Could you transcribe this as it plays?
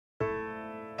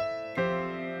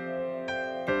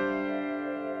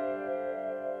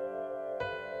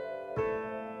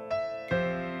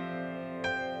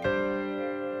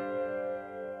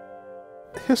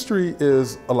history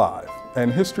is alive, and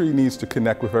history needs to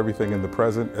connect with everything in the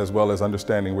present as well as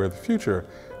understanding where the future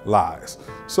lies.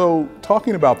 So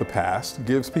talking about the past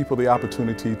gives people the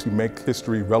opportunity to make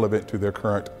history relevant to their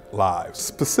current lives,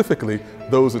 specifically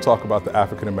those who talk about the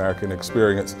African American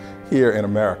experience here in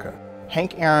America.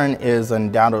 Hank Aaron is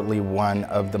undoubtedly one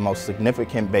of the most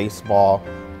significant baseball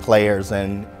players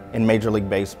in Major League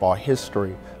Baseball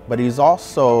history, but he's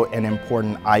also an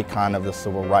important icon of the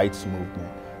civil rights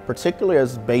movement, particularly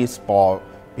as baseball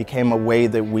became a way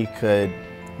that we could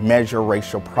measure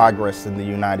racial progress in the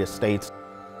United States.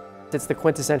 It's the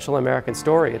quintessential American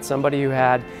story. It's somebody who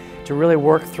had to really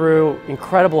work through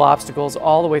incredible obstacles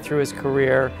all the way through his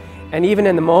career, and even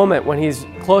in the moment when he's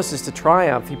closest to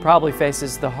triumph, he probably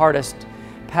faces the hardest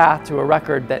path to a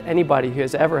record that anybody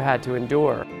has ever had to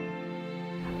endure.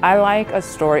 I like a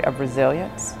story of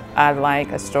resilience. I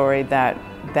like a story that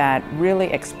really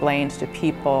explains to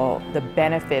people the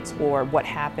benefits or what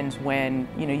happens when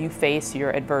you face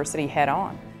your adversity head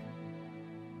on.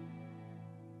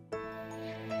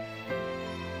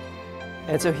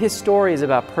 And so his story is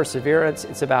about perseverance,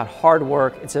 it's about hard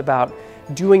work, it's about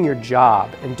doing your job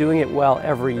and doing it well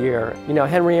every year.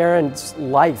 Henry Aaron's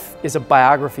life is a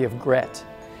biography of grit.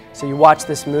 So you watch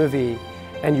this movie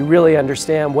and you really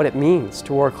understand what it means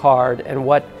to work hard and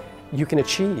what you can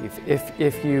achieve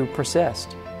if you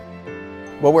persist.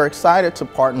 Well, we're excited to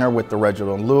partner with the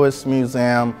Reginald Lewis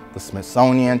Museum, the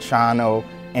Smithsonian Channel,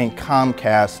 and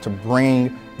Comcast to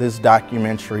bring this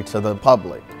documentary to the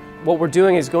public. What we're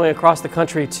doing is going across the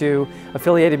country to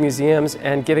affiliated museums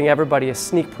and giving everybody a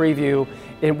sneak preview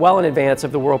well in advance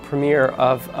of the world premiere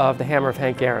of The Hammar of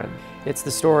Hank Aaron. It's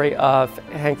the story of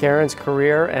Hank Aaron's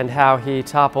career and how he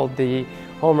toppled the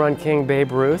home run king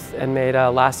Babe Ruth and made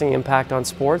a lasting impact on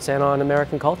sports and on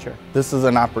American culture. This is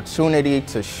an opportunity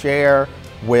to share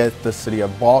with the city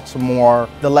of Baltimore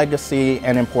the legacy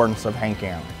and importance of Hank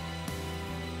Aaron.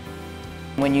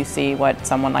 When you see what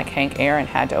someone like Hank Aaron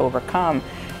had to overcome,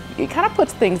 it kind of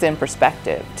puts things in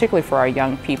perspective, particularly for our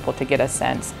young people to get a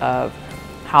sense of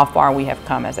how far we have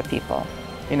come as a people.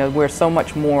 We're so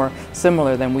much more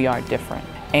similar than we are different.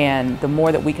 And the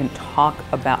more that we can talk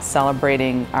about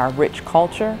celebrating our rich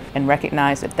culture and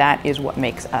recognize that that is what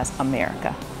makes us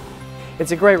America.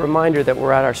 It's a great reminder that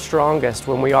we're at our strongest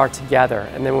when we are together,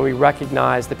 and then when we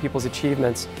recognize that people's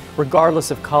achievements,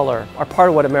 regardless of color, are part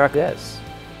of what America is.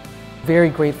 Very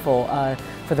grateful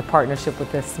for the partnership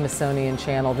with the Smithsonian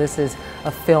Channel. This is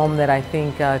a film that I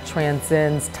think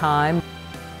transcends time.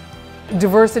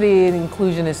 Diversity and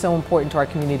inclusion is so important to our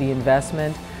community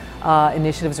investment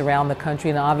initiatives around the country,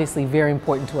 and obviously very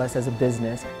important to us as a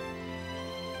business.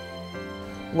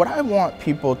 What I want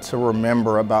people to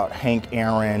remember about Hank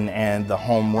Aaron and the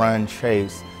home run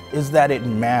chase is that it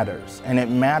matters, and it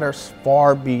matters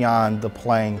far beyond the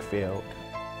playing field.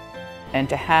 And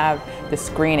to have the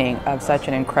screening of such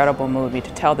an incredible movie,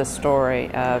 to tell the story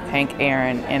of Hank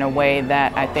Aaron in a way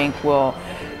that I think will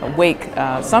wake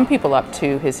some people up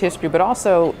to his history, but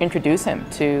also introduce him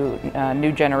to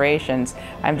new generations.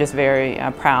 I'm just very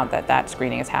proud that that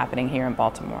screening is happening here in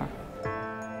Baltimore.